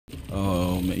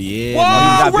Oh, man. Yeah.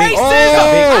 Whoa, racism!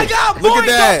 I got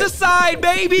points off the side,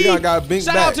 baby. Yeah, I got bink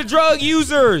Shout back. out to drug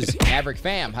users. Maverick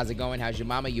fam, how's it going? How's your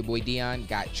mama? Your boy Dion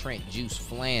got Trent, Juice,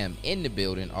 Flam in the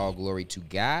building. All glory to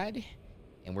God.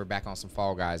 And we're back on some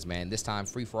Fall Guys, man. This time,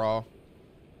 free for all.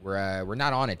 We're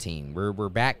not on a team. We're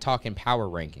back talking power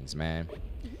rankings, man.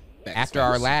 After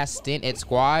our last stint at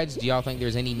squads, do y'all think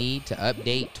there's any need to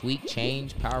update, tweak,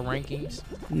 change power rankings?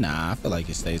 Nah, I feel like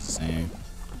it stays the same.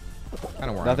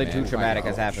 Nothing too traumatic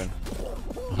has happened.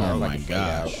 Oh my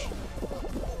gosh.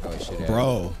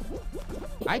 Bro.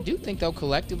 I do think, though,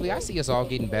 collectively, I see us all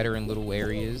getting better in little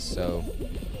areas. So,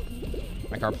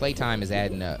 like, our playtime is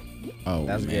adding up. Oh,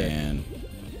 that's man. Good.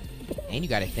 And you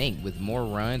got to think, with more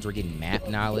runs, we're getting map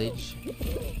knowledge.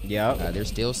 Yep. There's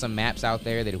still some maps out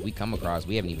there that if we come across,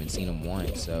 we haven't even seen them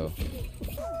once. So,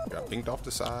 got binked off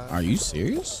the side. Are you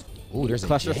serious? Ooh, there's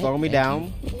cluster a slowing me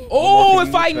down. Oh,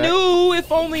 if I knew, if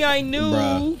only I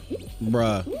knew.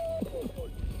 Bruh.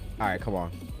 All right, come on.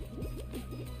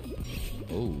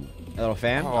 Ooh. A little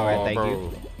fan. Oh, All right, thank bro.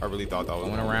 you. I really thought that was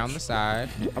going around the side.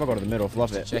 I'm gonna go to the middle,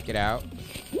 fluff it. Check it out.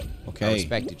 Okay. I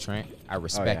respect it, Trent. I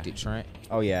respect it, Trent.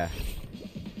 Oh yeah.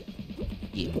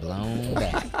 Getting blown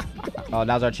back. Oh,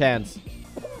 now's our chance.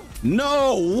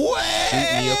 No way!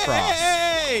 Shoot me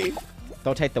across.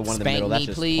 Don't take the one Spank in the middle. That's me,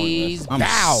 just please. pointless.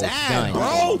 Bow. sad, Done.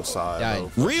 bro.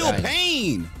 Done. Real Done.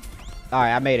 pain. All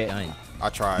right, I made it. Done. I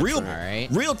tried. Real, All right.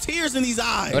 real tears in these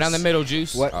eyes. Go down the middle,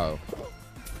 Juice. What? Oh.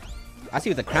 I see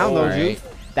what the crown though, All right. Juice.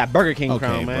 That Burger King Okay,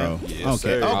 crown, man. bro. Yes, Okay.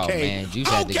 sir. Oh, Okay. man. Juice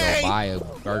had to Okay. go buy a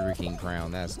Burger King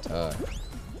crown. That's tough.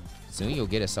 Soon you'll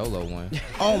get a solo one.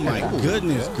 Oh my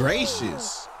goodness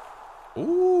gracious.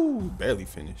 Ooh, barely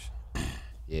finished.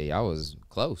 Yeah, y'all was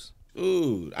close.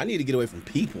 Dude, I need to get away from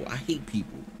people. I hate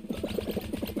people.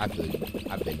 I feel you.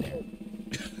 I've been there.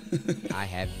 I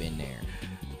have been there.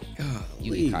 Golly.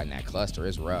 You get caught in that cluster.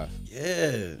 It's rough.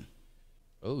 Yeah.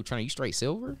 Oh, trying to you straight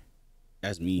silver?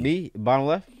 That's me. Me, bottom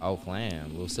left. Oh,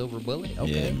 Flam. Little silver bullet?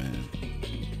 Okay. Yeah, man.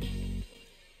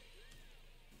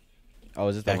 Oh,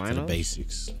 is it the Back to the lineup?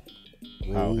 basics.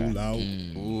 Oh, Roll okay. out.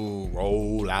 Ooh,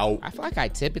 roll out. I feel like I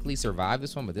typically survive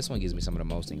this one, but this one gives me some of the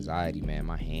most anxiety, man.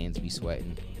 My hands be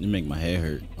sweating. You make my head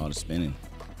hurt. All the spinning.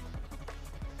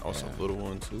 Also, a little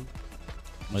one too.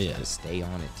 Oh yeah. Just stay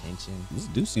on attention. This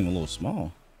do seem a little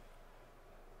small.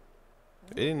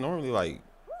 It didn't normally like.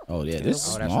 Oh yeah, this is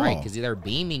Oh, small. that's right, because they're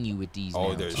beaming you with these. Oh,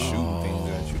 now, they're too. shooting things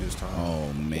at you this time.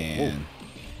 Oh man.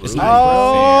 It's Really?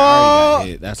 not even fair. I already got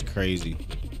hit. That's crazy.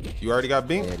 You already got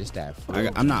binked? Yeah, just that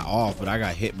fruit. I'm not off, but I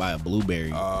got hit by a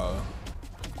blueberry. Oh,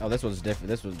 this was different.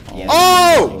 This was yeah.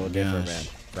 Oh! This was a little different, man.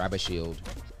 Grab a shield.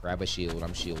 Grab a shield.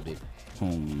 I'm shielded. Oh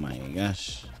my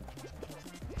gosh.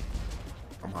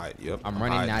 I'm hiding. Yep. I'm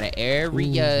running out of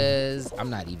areas. I'm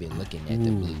not even looking at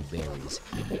the blueberries.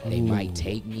 They might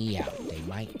take me out. They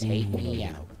might take me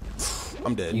out.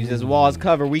 I'm dead. Use this wall as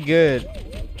cover. We good.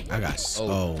 I got.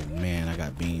 Oh man, I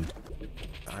got beamed.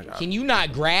 Can you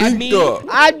not grab me?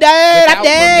 I'm dead. I'm without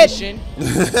dead. permission?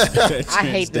 I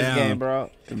hate this game, bro.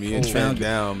 Me and Trent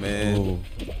down, man.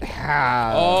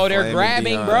 Oh, they're Flaming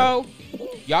grabbing, Dion. bro.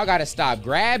 Y'all gotta stop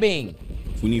grabbing.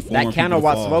 We need 4 That more people counter to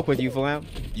watch fall. smoke with you, Flam.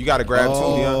 You got to grab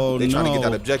Oh, too, Dion. They trying to get no.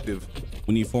 that objective.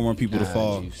 We need 4 more people to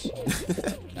fall. Juice.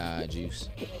 Nah, Juice.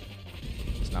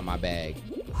 It's not my bag.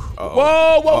 Uh-oh.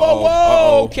 Whoa, whoa, whoa, Uh-oh. whoa.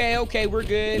 Uh-oh. Okay, we're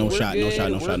good. No we're shot, good. no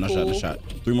shot, no we're shot, no shot, no cool. shot.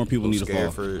 3 more people I'm need to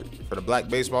fall. scared for the black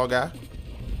baseball guy.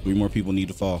 3 more people need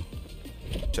to fall.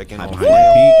 Check in Hide on behind Flam.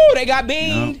 that Ooh, they got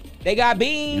beamed. They got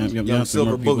beamed. Yep, Young 3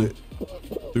 silver more people.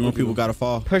 bullet. 3 more people gotta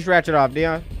fall. Push Ratchet off,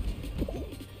 Dion.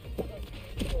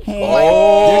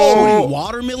 They're shooting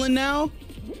watermelon now?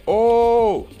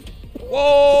 Oh.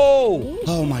 Whoa.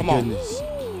 Oh my Come on. goodness.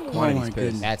 Quantity's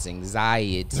pissed. That's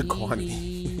anxiety. The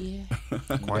quantity.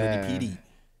 Quantity Yeah. PD.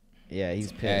 Yeah,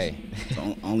 he's pissed.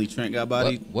 Hey, Only Trent got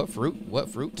bodied. what fruit? What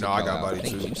fruit? No, took I y'all got out? bodied I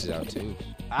think too. Juice is out too.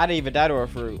 I didn't even die to a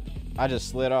fruit. I just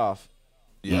slid off.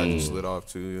 Yeah, I just slid off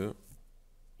too,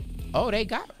 Oh, they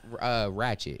got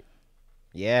Ratchet.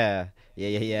 Yeah. I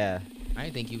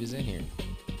didn't think he was in here.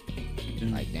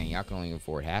 Like, dang, y'all can only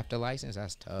afford half the license?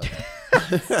 That's tough.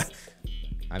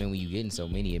 I mean, when you getting so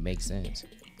many, it makes sense.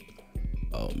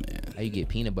 Oh man. How you get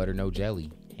peanut butter, no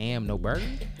jelly? Ham, no burger?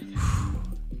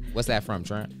 What's that from,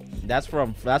 Trent? That's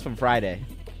from Friday.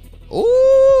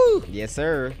 Ooh! Yes,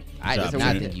 sir. I Good did job, not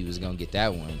Trent. think you was going to get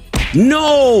that one.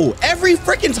 No! Every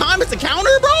freaking time it's a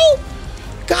counter, bro?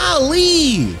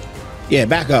 Golly! Yeah,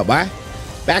 back up, bye.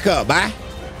 Back up, bye.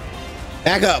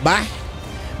 Back up, bye.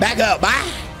 Back up,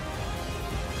 bye.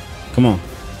 Come on.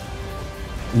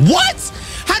 What?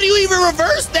 How do you even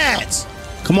reverse that?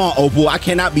 Come on, Opal. I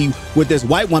cannot be with this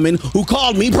white woman who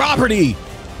called me property.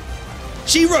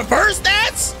 She reversed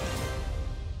that?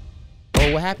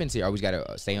 Oh, what happens here? Oh, we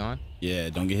gotta stay on. Yeah,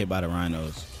 don't get hit by the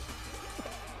rhinos.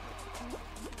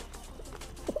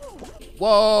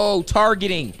 Whoa,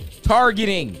 targeting.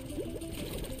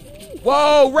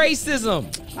 Whoa, racism.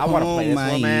 I want to play this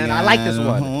one, man. I like this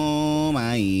one. Oh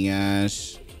my gosh.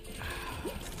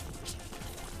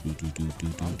 I'm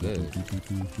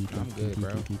good,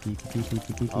 bro.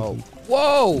 Oh,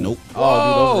 whoa. Nope. Oh,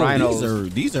 dude, those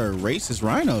rhinos. These are racist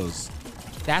rhinos.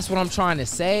 That's what I'm trying to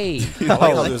say. I like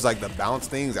how there's like the bounce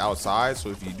things outside,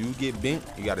 so if you do get bent,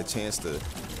 you got a chance to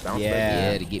bounce back.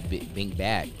 Yeah, to get bink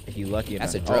back. If you lucky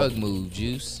enough. That's a drug move,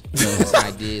 Juice. That's the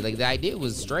idea. Like the idea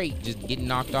was straight, just getting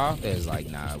knocked off. It's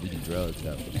like, nah, we do drugs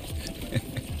though.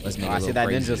 Let's make it I a see little that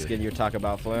crazier. ninja skin you're talking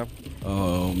about, Flam.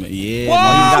 Oh man, yeah. Whoa,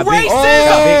 no, you got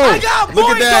racism! bink. I got Look at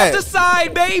points that. off the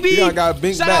side, baby. You got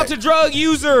bink Shout back. out to drug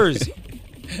users.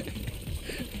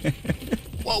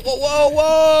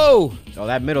 Whoa. Oh,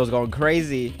 that middle's going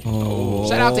crazy. Oh,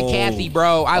 Shout out to Kathy,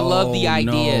 bro. I love the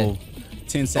idea. No.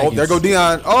 10 Oh, seconds. there go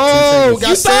Dion. Oh, seconds. got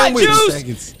You thought sandwiched. Juice?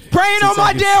 Seconds. Praying 10 on my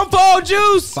seconds. downfall,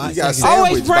 Juice. 5 You got seconds.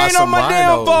 Always sandwiched by praying on some my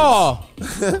rhinos. downfall.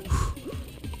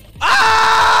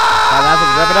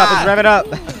 Oh, rev it up.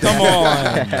 Come on.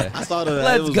 I saw the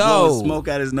Let's it was go. blowing smoke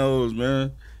out his nose,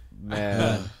 man.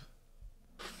 Man.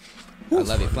 I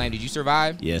love it. Flame, did you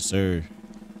survive? Yes, sir.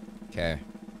 Okay.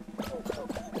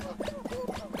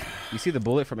 You see the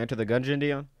bullet from Enter the Gungeon,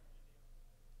 Dion?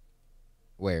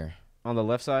 Where? On the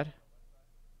left side?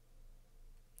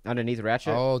 Underneath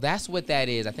Ratchet? Oh, that's what that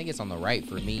is. I think it's on the right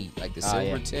for me. Like the silver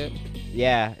yeah. tip.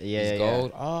 Yeah. It's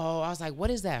gold. Oh, I was like,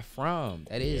 what is that from?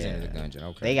 That is Enter the Gungeon.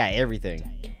 Okay. They got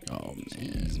everything. Oh man.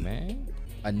 Jeez, man.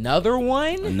 Another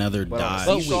one? Another Well, dodge.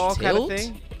 but we seesaw kind of tilt?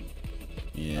 thing?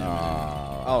 Yeah,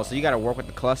 man. Oh, so you got to work with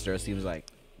the cluster, it seems like.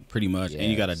 Pretty much.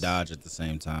 And you got to Yes. dodge at the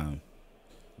same time.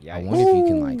 Yeah. I wonder if you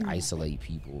can like isolate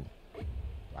people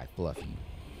like Fluffy.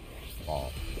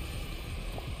 Ball.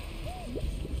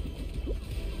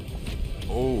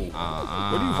 Oh, what are you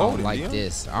I holding, don't like Dion?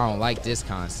 this. I don't like this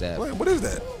concept. What is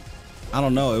that? I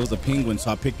don't know. It was a penguin,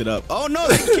 so I picked it up. Oh no,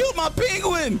 they killed my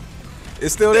penguin.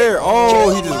 It's still there. Oh,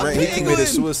 he killed just my ran. He penguin. committed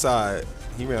suicide.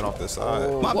 He ran off the side.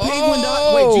 My Whoa. penguin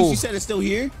died. Wait, Juice, you said it's still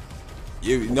here?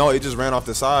 No, it just ran off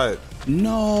the side.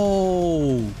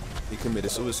 No. He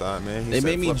committed suicide, man. He They said,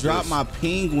 made me "Fuck drop this." my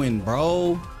penguin,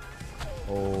 bro.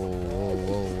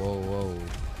 Whoa.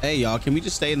 Hey, y'all, can we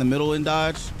just stay in the middle and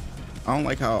dodge? I don't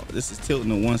like how this is tilting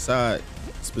to one side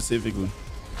specifically.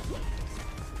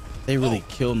 They really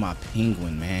killed my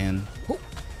penguin, man.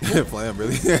 Flam,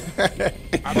 really?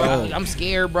 I'm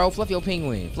scared, bro. Fluff your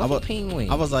penguin. Fluff your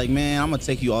penguin. I was like, man, I'm gonna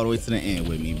take you all the way to the end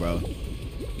with me, bro.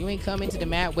 You ain't come into the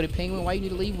map with a penguin. Why you need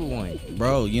to leave with one?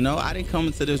 Bro, you know, I didn't come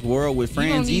into this world with You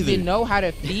friends don't either. even know how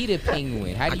to feed a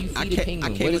penguin. How do you feed a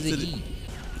penguin? What does it eat?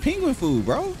 Penguin food,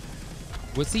 bro.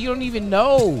 Well, see, you don't even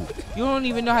know. You don't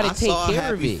even know how to I take saw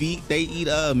care of Happy it. Feet, they eat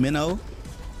minnow,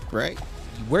 right?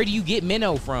 Where do you get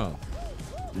minnow from?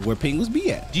 Where penguins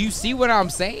be at? Do you see what I'm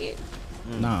saying?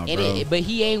 Nah, bro. But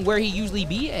he ain't where he usually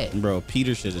be at. Bro,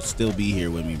 Peter should still be here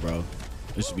with me, bro.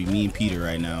 It should be me and Peter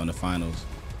right now in the finals.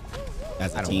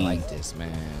 As a I don't team. like this,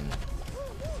 man.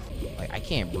 Like, I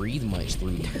can't breathe much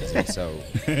through these, so.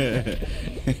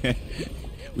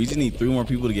 We just need 3 more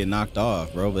people to get knocked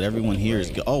off, bro. But everyone here is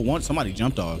good. Oh, somebody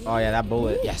jumped off. Oh, yeah, that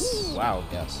bullet. Yes. Wow.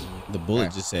 Yes. The bullet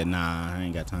Alright. just said, nah, I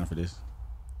ain't got time for this.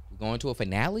 We going to a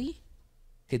finale?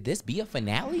 Could this be a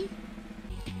finale?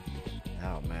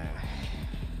 Oh, man.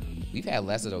 We've had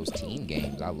less of those team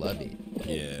games. I love it.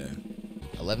 Yeah.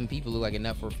 11 people look like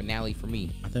enough for a finale for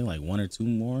me. I think like 1 or 2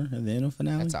 more at the end of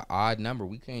finale. That's an odd number.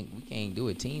 We can't do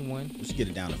a team one. We should get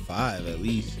it down to 5 at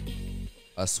least.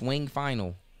 A swing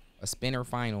final. A spinner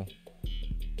final.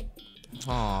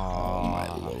 Oh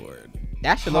my lord.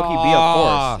 That should low-key be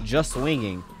a force. Just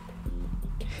swinging.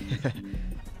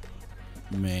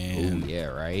 Man. Ooh, yeah,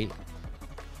 right?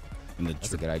 And the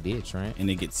That's a good idea, Trent. and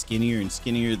it gets skinnier and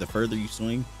skinnier the further you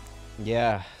swing.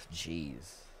 Yeah.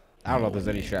 Jeez. I don't know if there's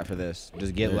any strat for this.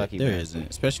 Just get lucky, There man. isn't.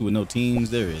 Especially with no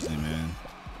teams, there isn't, man.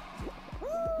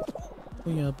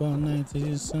 We up all night to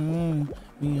get sun.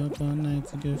 We up all night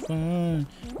to get fun.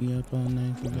 We up all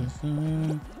night to get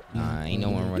sun. Nah, ain't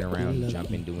no one running around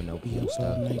jumping, doing no cool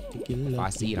stuff. If I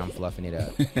see it, I'm fluffing it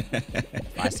up.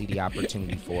 If I see the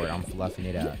opportunity for it, I'm fluffing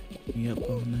it up. We up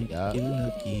all night Yup. to get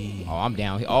lucky. Oh, I'm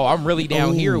down. Oh, I'm really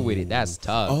down here with it. That's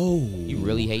tough. Oh. You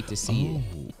really hate to see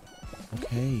it.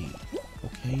 Okay.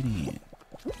 Okay then.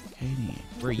 Okay then.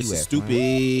 Where you This at? is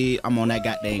stupid. I'm on that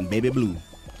goddamn baby blue.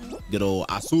 Good old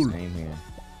Azul. Same here.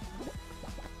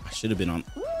 I should have been on.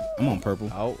 I'm on purple.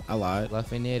 Oh. I lied.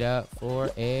 Fluffing it up for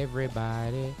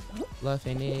everybody.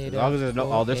 Fluffing it. As long as there's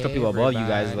no, there's still people above you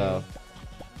guys though.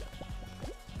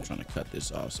 I'm trying to cut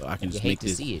this off so I can just hate make to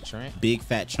this see it, Trent. big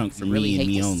fat chunk for Really me and hate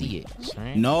me to only. see it,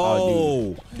 Trent. No,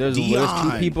 Oh, there's 2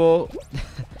 Dion. people.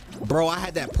 Bro, I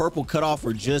had that purple cut off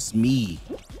for just me.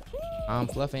 I'm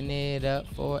fluffing it up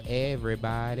for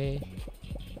everybody.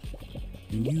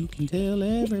 You can tell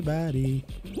everybody.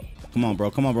 Come on,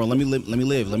 bro. Come on, bro. Let me live. Let me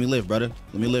live. Let me live, brother.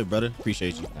 Let me live, brother.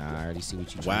 Appreciate you. Nah, I already see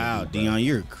what you. Wow, Dion,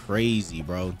 you're crazy,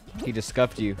 bro. He just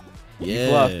scuffed you.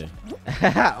 Yeah.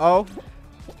 Oh.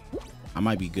 I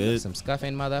might be good. Some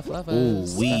scuffing mother fluffers.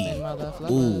 Ooh wee. Scuffing mother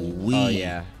fluffers. Ooh wee. Oh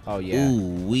yeah. Oh yeah.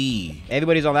 Ooh wee.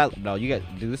 Everybody's on that. No, you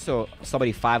got. Dude, this is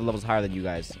somebody 5 levels higher than you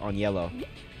guys on yellow.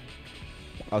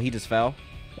 Oh, he just fell.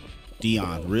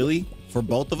 Dion, really? For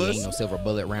both of us? Ain't no silver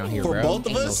bullet around here, For bro. both of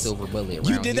Ain't no us? silver bullet around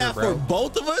You did here, that bro. for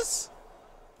both of us?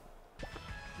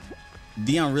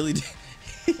 Dion really did.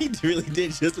 He really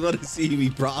did just want to see me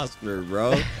prosper,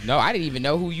 bro. No, I didn't even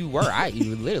know who you were.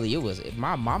 Literally, it was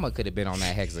my mama could have been on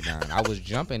that hexagon. I was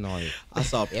jumping on it. I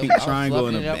saw a Yeah, pink I was triangle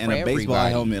and fluffing it up a for baseball everybody.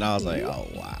 helmet. I was like, oh,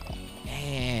 wow.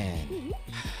 Man,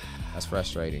 that's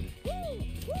frustrating.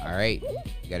 All right,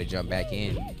 you got to jump back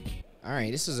in. All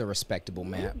right, this is a respectable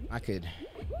map. I could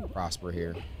prosper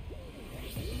here.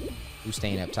 Who's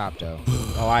staying up top though?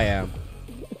 Oh, I am.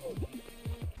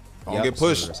 I don't get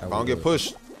pushed. That's how I we don't do get it.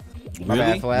 pushed. My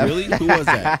Really? bad, Flab. Really? Who was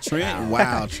that? Trent?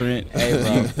 Wow, Trent. Hey,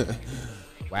 bro.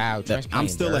 Wow, Trent's I'm playing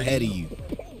still dirty. ahead of you.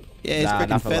 Yeah, it's Nah, freaking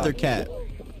not for feather long. cap.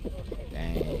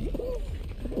 Dang.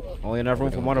 Only enough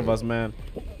room for one of us, man.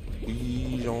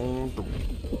 We don't.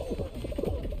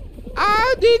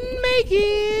 I didn't make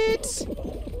it.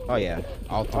 Oh yeah.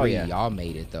 All Oh, three yeah. of y'all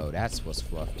made it though. That's what's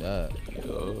fluffed up.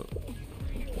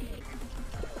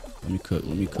 Let me cook.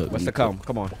 Let me cook. What's let to me come?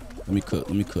 Come on. cook. Let me cook.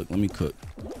 Let me cook. Let me cook.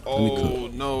 Oh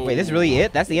no! Wait, this is really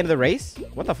it? That's the end of the race?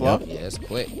 What the fuck? Yeah, it's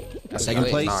quick. That's Second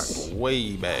quick. place. Knocked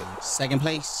way back. Second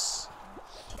place.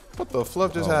 What the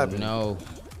fluff just Oh, happened? no.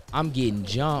 I'm getting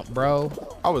jumped, bro.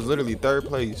 I was literally 3rd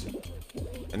place,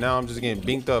 and now I'm just getting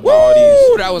binked up by all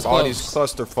these. that was all close. these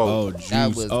cluster folk. Oh, juice.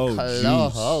 That was oh,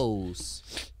 close.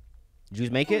 Did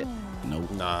you make it? juice.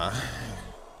 Nope. Nah,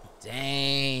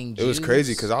 Dang. it was Juice.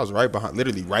 crazy because I was right behind,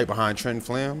 literally right behind Trent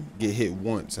Flam. Get hit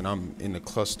once, and I'm in the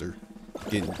cluster,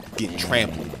 getting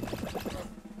trampled.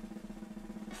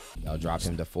 Y'all dropped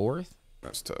him to 4th.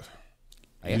 That's tough.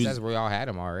 I guess that's where y'all had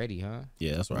him already, huh?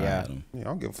 Yeah, that's where I Yeah. had him. Yeah, I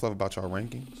don't give a fluff about y'all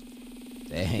rankings.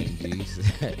 Dang, juice.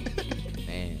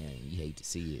 Man, you hate to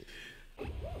see it.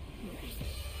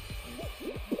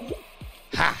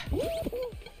 Ha!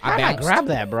 How did I bounced. grab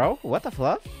that, bro? What the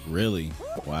fluff? Really?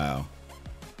 Wow.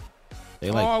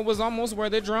 They like. Oh, it was almost where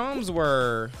the drums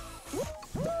were.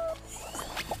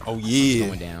 Oh Going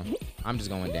yeah, down. I'm just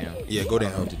going down. yeah. Go I don't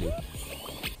know down. what to do.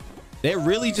 They're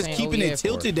really just Saying, keeping oh, yeah, it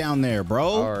tilted for- down there,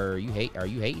 bro. Are you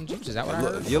hating juice? Is that what I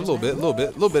heard? Yeah, a little bit of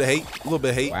hate, a little bit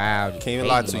of hate. Wow. Can't even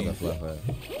lie to hating you.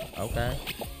 motherfucker. Okay.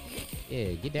 Yeah,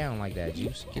 get down like that,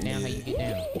 juice. Get down how you get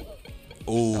down.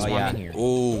 Ooh, That's why I'm in here.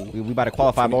 ooh, We about to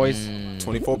qualify, boys.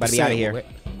 24%. About to be out of here. Wait,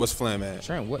 What's Flam at?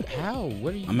 Trent, what? How?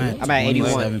 What are you? I'm at, doing? I'm at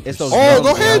 81. 27%. It's those Oh, drums,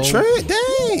 go ahead, bro. Trent.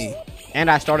 Dang. And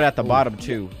I started at the bottom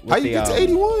too. with How you the, get to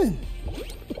 81?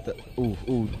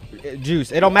 Ooh.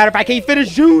 Juice. It don't matter if I can't finish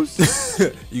juice.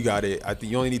 You got it. I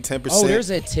think you only need 10%. Oh, there's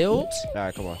a tilt. All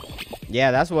right, come on. Yeah,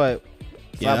 that's what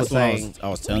Yeah, Flab was that's what saying. I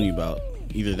was telling you about.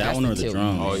 Either that That's one the or the tilt.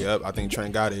 drums. Oh, yep. I think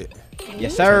Trent got it.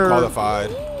 Yes, Trent sir. qualified.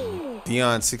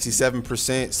 Dion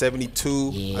 67%, 72.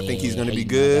 I think he's gonna be hating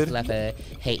good. Mother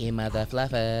fluffer, hating mother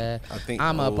fluffer. I think-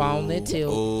 I'm up on the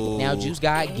tilt. oh. Now Juice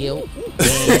got guilt.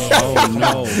 Oh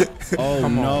no! Oh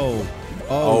no!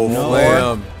 Oh, no!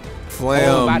 Flam. Oh,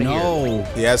 Flam. outta here. No!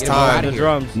 He has Get him outta time. The here.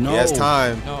 drums. No! He has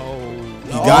time. No.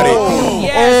 He got it.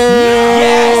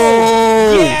 Yes.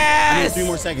 Oh. I need Yes. 3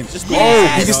 more seconds. Just Oh,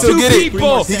 he can still Two get it.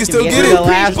 people. He can still Get get to it. the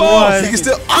last people. one. He can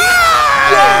still. Ah!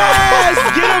 Yes.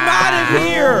 Get him out of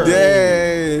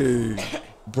here. Dang.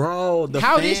 bro. The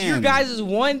How fan. is your guys'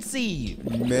 1 seed?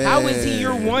 Man. How is he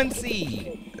your 1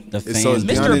 seed? The It's so fan.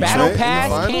 Dion Mr. and Battle Trent in the Pass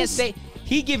finals? can't stay.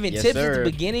 He giving Yes, tips at sir.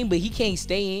 the beginning, but he can't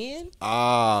stay in.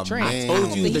 Ah, Trent, man. I Told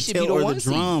don't you think the he should be tilt the or 1 the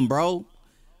seed. drum, bro.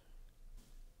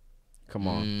 Come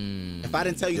on. If I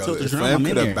didn't tell you Yo, tilt the if drum, Flam I'm in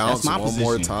could there. have That's bounced my one position.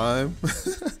 more time.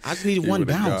 I just needed he one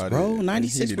would've bounce, got bro. it. He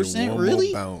 96%, needed one more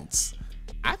really? bounce.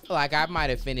 I feel like I might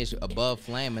have finished above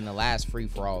Flam in the last free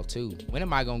for all too. When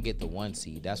am I gonna get the 1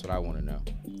 seed? That's what I want to know.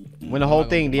 Win the whole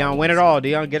thing, Dion. Win it all.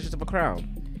 Dion, get yourself a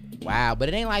crown. Wow, but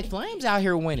it ain't like Flam's out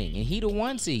here winning, and he the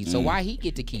 1 seed. So why he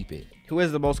get to keep it? Who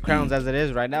has the most crowns as it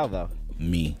is right now, though?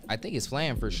 Me. I think it's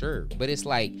Flam for sure. But it's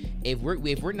like if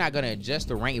we're not gonna adjust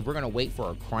the rank, if we're gonna wait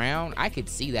for a crown, I could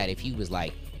see that if he was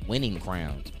like winning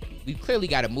crowns. we clearly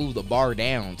got to move the bar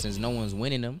down since no one's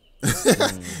winning them.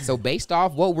 So based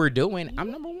off what we're doing,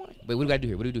 I'm number 1. Wait, what do we got to do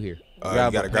here? What do we do here? You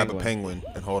gotta grab a penguin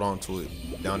and hold on to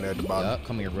it down there at the bottom. Yup,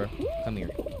 come here, bro. Come here.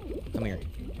 Come here.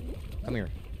 Come here.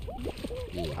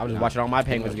 Yeah, I'm just watching all my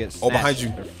penguins get snatched. Oh, behind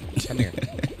you. Come here.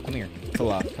 Come here.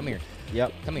 Pull up. Come here.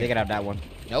 Yep. Come here. They can have that one.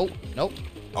 Nope. Nope.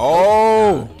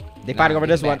 Oh. They fighting over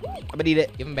give this him one. back. I'm gonna eat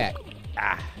it. Give him back.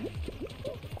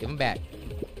 Give him back.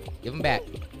 Give him back.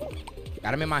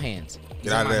 Got him in my hands.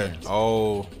 Get out of there. Hands.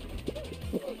 Oh.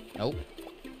 Nope.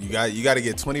 You got to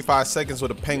get 25 seconds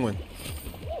with a penguin.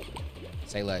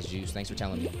 Say less, Juice. Thanks for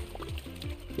telling me.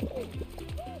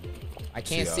 I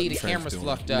can't how see the Trent's camera's doing.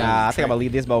 fluffed up. Nah, I think I'm gonna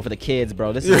leave this mode for the kids,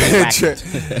 bro. This is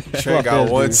Trent got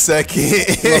 1 second.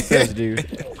 this,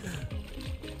 dude.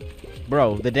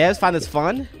 Bro, the devs find this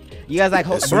fun. You guys like,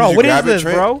 As soon bro, as you what is grab it, this,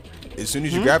 Trent, bro? As soon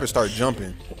as you grab it, start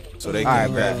jumping so they Alright,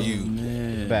 can grab bro.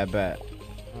 you. Bad.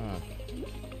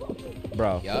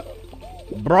 Bro. Yup.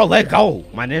 Bro, let go,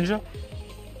 my ninja.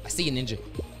 I see a ninja.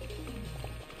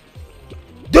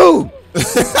 Dude!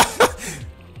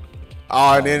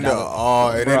 Oh, and then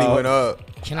he went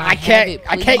up. Can I can't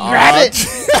grab it.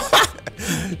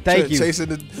 Thank you. Chasing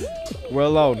the. We're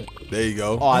alone. There you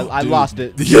go. Oh, I lost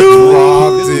it. You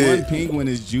robbed This it. one penguin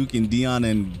is juking Dion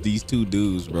and these 2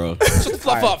 dudes, bro. Shut the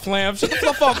fluff up, Flam. Shut the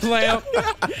fluff up, Flam.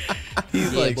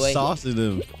 He's Yeah, like boy. saucing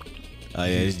them. Oh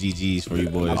yeah, it's GG's for you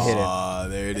boys. hit it. Oh,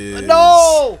 there it is.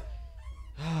 No!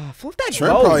 Flip that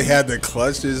Trent goal. probably had the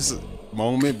clutches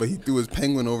moment, but he threw his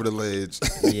penguin over the ledge.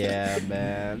 Yeah,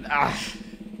 man.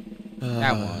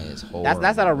 That one is horrible.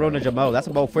 That's not a real ninja mode. That's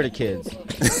a mode for the kids.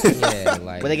 Yeah,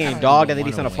 like. Where they I getting don't dogged even that they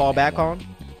need wanna something to fall win that back one. on.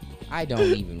 I don't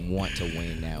even want to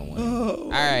win that one. All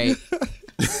right.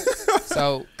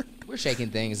 So we're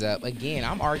shaking things up again.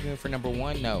 I'm arguing for number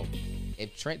 1. No,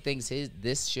 if Trent thinks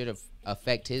this should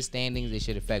affect his standings, it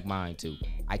should affect mine too.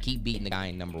 I keep beating the guy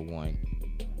in number 1.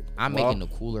 I'm making the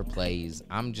cooler plays.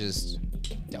 I'm just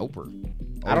doper.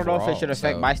 I don't know if it overall, should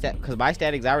affect so- my stat because my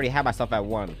standings I already have myself at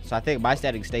 1, so I think my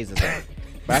standing stays the same.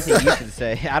 But I think you should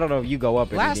say I don't know if you go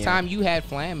up. Last time you had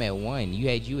Flam at 1, you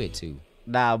at 2.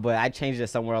 Nah, but I changed it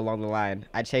somewhere along the line.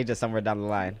 I changed it somewhere down the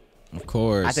line. Of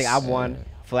course. I think I'm 1.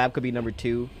 Flab could be number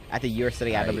 2. I think you're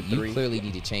sitting at All number right, 3. You clearly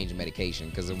need to change medication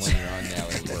because the one you're on now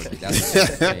ain't working. That's what you need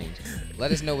to change.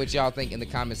 Let us know what y'all think in the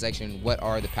comment section. What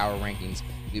are the power rankings?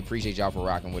 We appreciate y'all for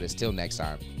rocking with us. Till next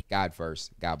time, God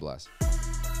first. God bless.